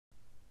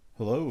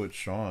Hello, it's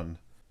Sean.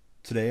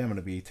 Today I'm going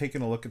to be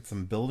taking a look at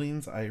some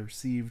buildings I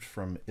received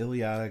from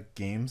Iliada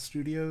Game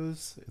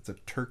Studios. It's a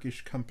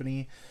Turkish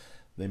company.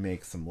 They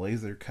make some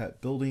laser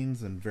cut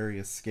buildings in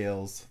various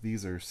scales.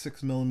 These are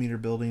 6mm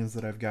buildings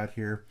that I've got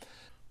here.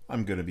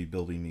 I'm going to be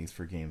building these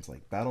for games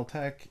like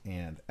Battletech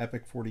and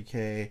Epic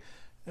 40K,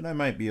 and I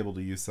might be able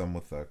to use some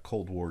with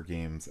Cold War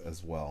games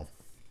as well.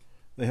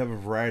 They have a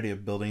variety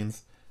of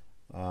buildings.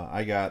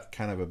 I got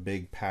kind of a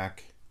big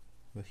pack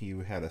that he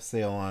had a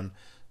sale on.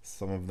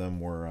 Some of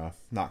them were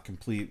not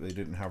complete. They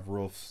didn't have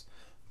roofs,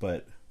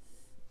 but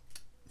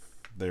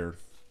they're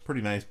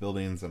pretty nice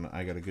buildings, and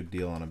I got a good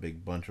deal on a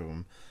big bunch of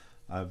them.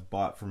 I've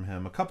bought from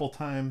him a couple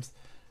times,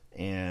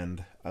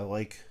 and I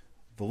like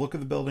the look of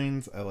the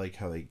buildings. I like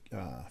how they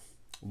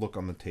look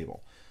on the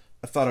table.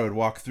 I thought I would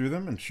walk through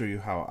them and show you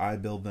how I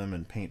build them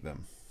and paint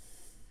them.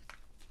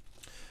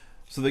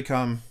 So they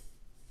come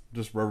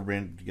just rubber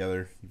banded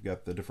together. You've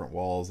got the different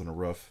walls and a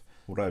roof.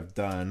 What I've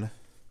done,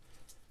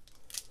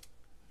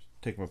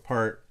 take them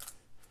apart,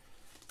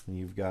 and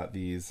you've got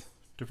these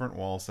different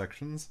wall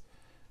sections,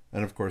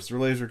 and of course they're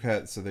laser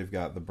cut, so they've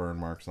got the burn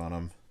marks on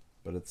them,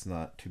 but it's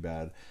not too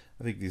bad.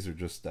 I think these are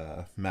just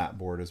mat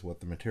board is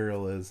what the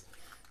material is,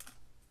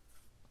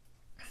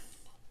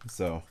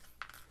 so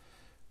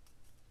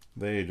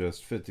they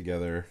just fit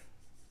together.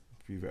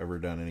 If you've ever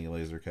done any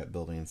laser cut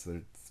buildings,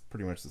 it's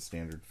pretty much the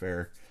standard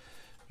fare.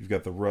 You've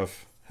got the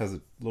roof, has a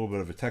little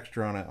bit of a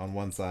texture on it on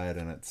one side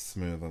and it's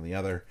smooth on the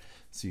other,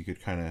 so you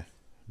could kind of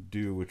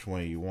do which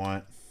way you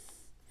want.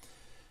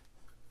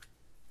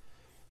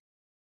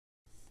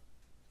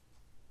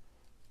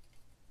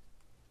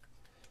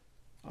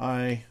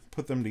 I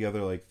put them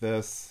together like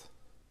this.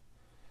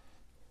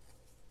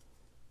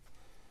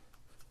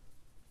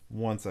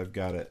 Once I've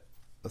got it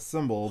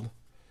assembled,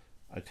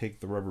 I take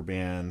the rubber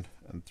band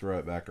and throw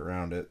it back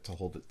around it to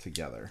hold it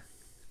together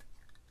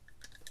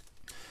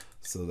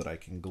so that I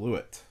can glue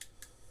it.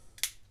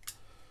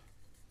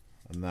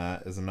 And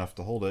that is enough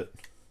to hold it.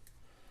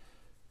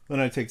 Then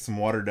I take some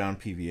watered down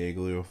PVA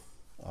glue.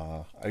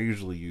 I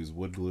usually use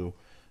wood glue,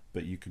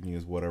 but you can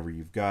use whatever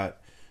you've got.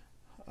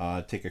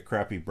 Take a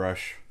crappy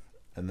brush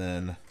and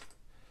then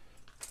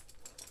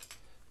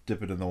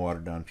dip it in the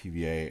watered down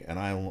PVA, and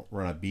I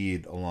run a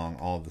bead along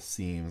all of the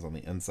seams on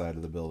the inside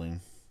of the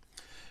building,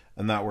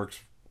 and that works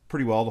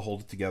pretty well to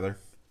hold it together.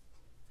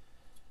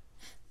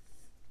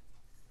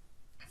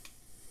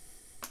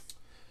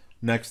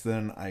 Next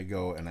then I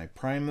go and I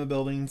prime the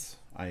buildings.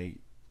 I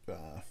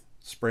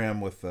spray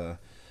them with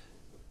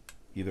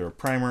either a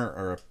primer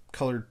or a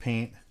colored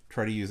paint.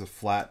 Try to use a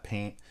flat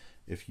paint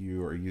if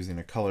you are using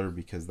a color,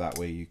 because that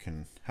way you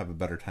can have a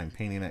better time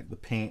painting it. The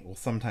paint will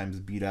sometimes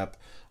bead up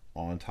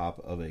on top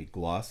of a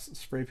gloss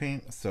spray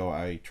paint, so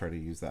I try to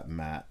use that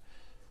matte.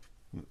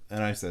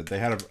 And I said they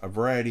had a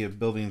variety of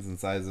buildings and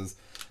sizes.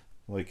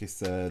 Like I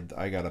said,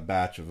 I got a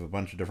batch of a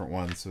bunch of different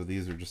ones, so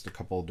these are just a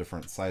couple of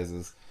different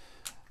sizes.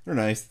 They're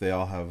nice. They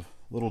all have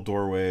little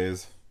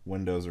doorways,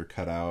 windows are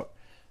cut out.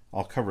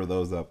 I'll cover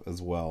those up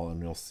as well,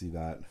 and you'll see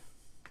that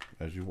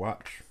as you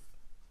watch.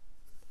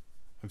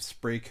 I've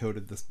spray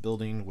coated this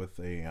building with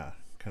a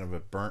kind of a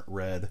burnt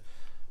red.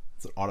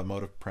 It's an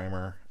automotive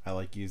primer. I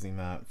like using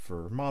that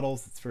for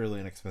models. It's fairly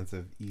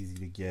inexpensive, easy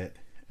to get,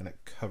 and it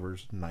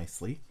covers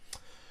nicely.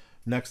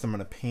 Next, I'm going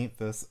to paint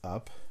this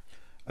up.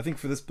 I think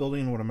for this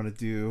building, what I'm going to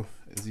do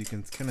is, you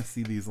can kind of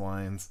see these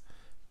lines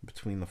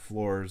between the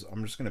floors.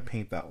 I'm just going to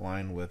paint that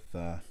line with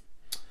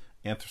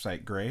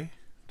anthracite gray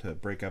to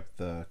break up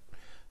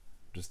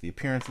just the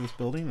appearance of this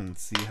building and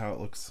see how it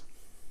looks.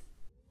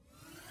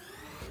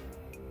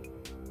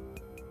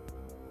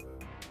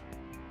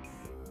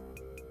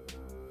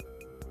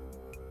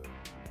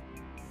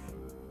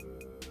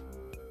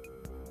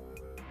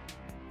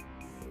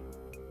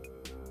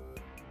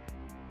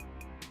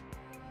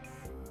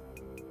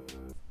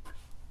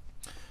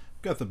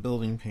 Got the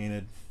building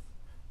painted.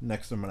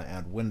 Next I'm going to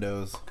add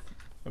windows.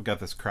 I've got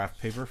this craft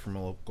paper from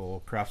a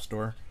local craft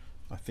store.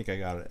 I think I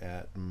got it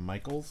at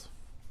Michael's.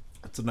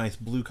 It's a nice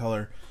blue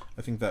color.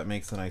 I think that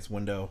makes a nice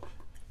window.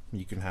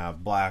 You can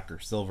have black or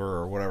silver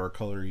or whatever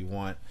color you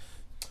want.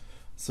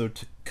 So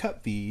to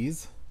cut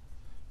these,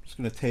 I'm just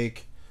going to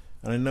take,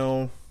 and I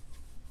know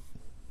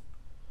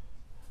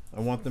I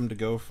want them to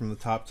go from the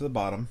top to the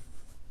bottom.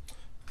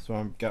 So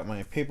I've got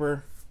my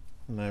paper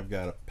and I've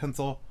got a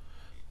pencil.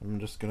 I'm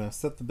just going to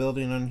set the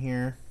building on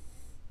here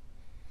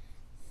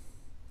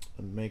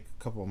and make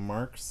a couple of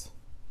marks.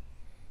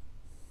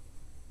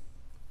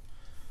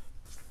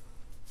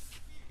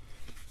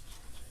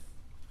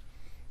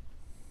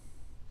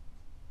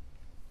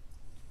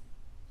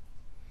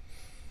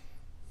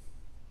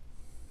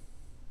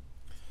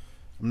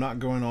 I'm not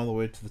going all the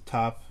way to the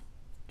top,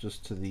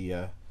 just to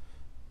the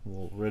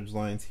little ridge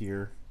lines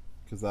here,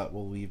 because that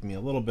will leave me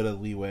a little bit of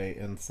leeway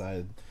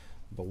inside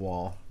the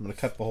wall. I'm going to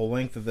cut the whole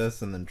length of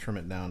this and then trim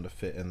it down to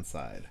fit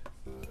inside.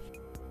 I'm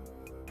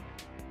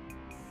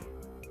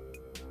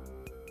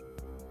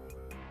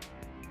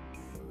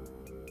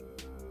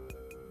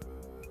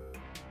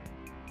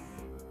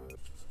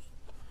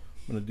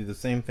going to do the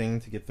same thing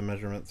to get the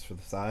measurements for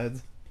the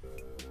sides.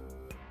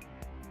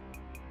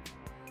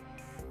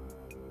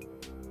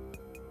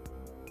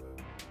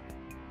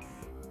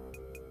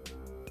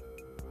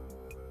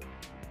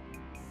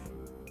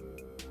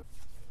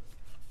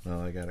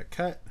 I got it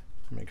cut,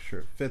 make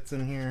sure it fits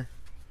in here,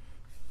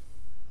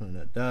 and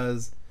it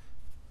does.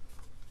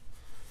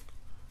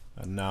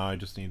 And now I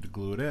just need to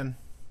glue it in.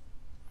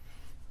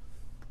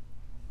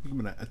 I'm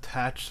going to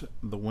attach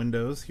the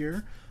windows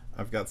here.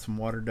 I've got some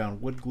watered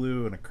down wood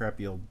glue and a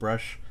crappy old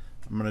brush.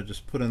 I'm going to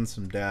just put in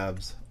some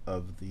dabs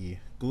of the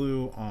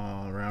glue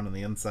all around on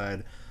the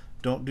inside.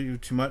 Don't do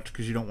too much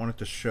because you don't want it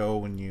to show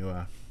when you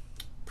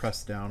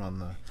press down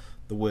on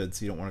the wood,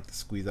 so you don't want it to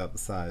squeeze out the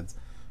sides.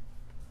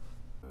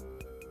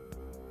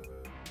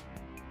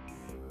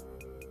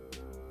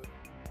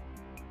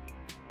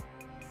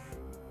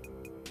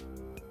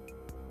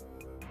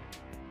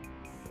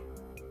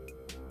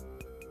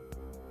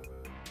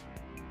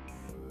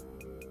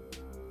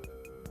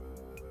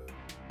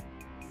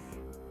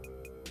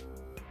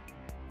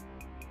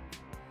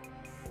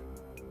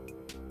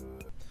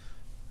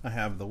 I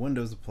have the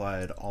windows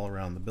applied all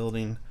around the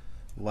building.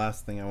 The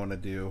last thing I want to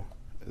do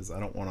is I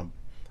don't want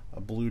a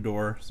blue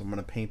door, so I'm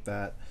going to paint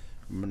that.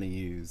 I'm going to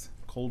use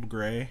cold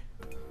gray.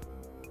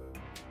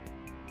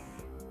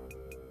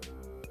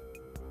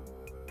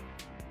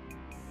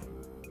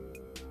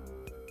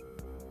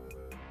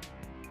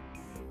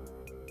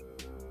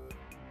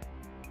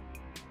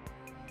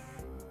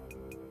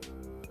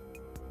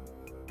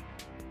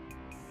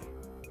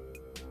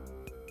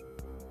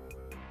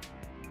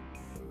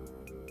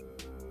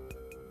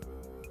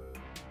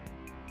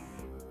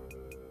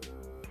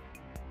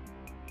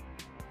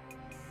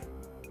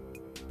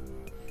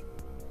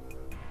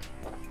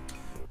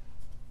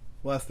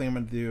 Last thing I'm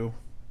going to do,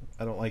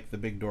 I don't like the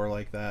big door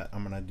like that.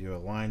 I'm going to do a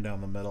line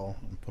down the middle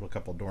and put a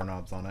couple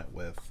doorknobs on it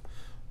with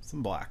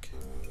some black.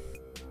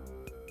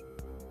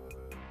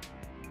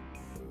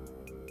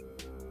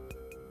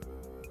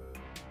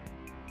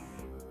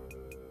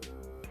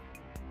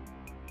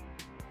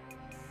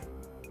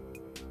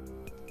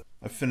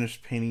 I've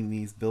finished painting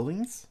these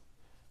buildings.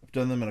 I've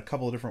done them in a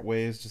couple of different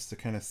ways just to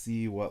kind of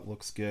see what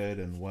looks good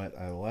and what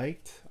I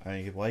liked.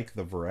 I like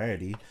the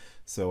variety,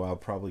 so I'll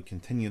probably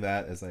continue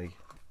that as I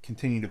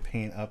continue to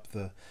paint up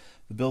the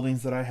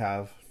buildings that I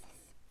have.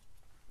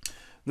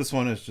 This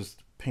one is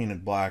just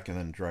painted black and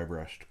then dry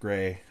brushed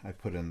gray. I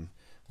put in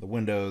the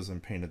windows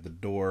and painted the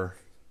door.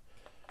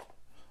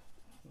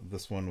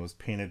 This one was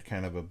painted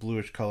kind of a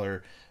bluish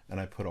color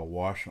and I put a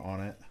wash on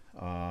it.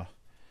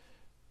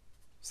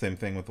 Same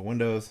thing with the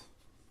windows.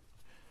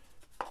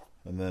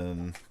 And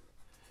then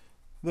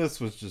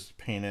this was just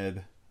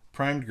painted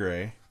primed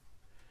gray,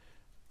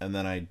 and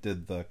then I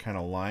did the kind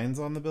of lines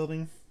on the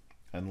building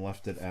and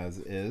left it as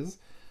is,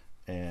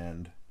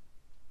 and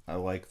I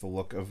like the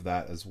look of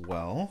that as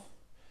well.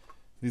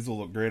 These will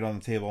look great on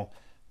the table.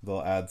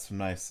 They'll add some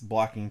nice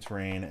blocking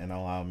terrain and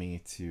allow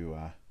me to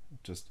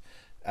just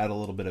add a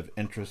little bit of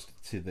interest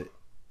to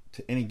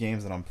any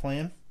games that I'm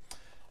playing.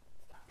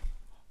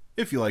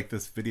 If you like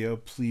this video,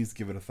 please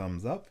give it a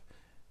thumbs up.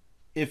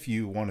 If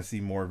you want to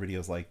see more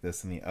videos like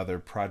this and the other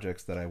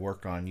projects that I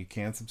work on, you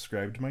can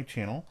subscribe to my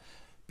channel.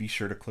 Be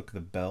sure to click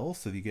the bell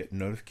so that you get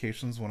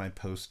notifications when I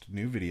post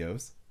new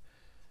videos.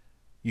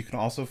 You can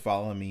also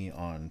follow me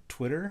on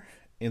Twitter,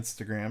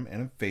 Instagram,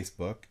 and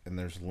Facebook, and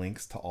there's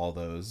links to all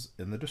those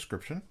in the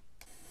description.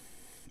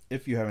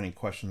 If you have any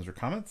questions or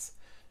comments,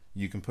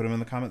 you can put them in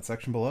the comment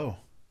section below.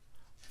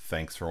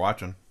 Thanks for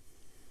watching.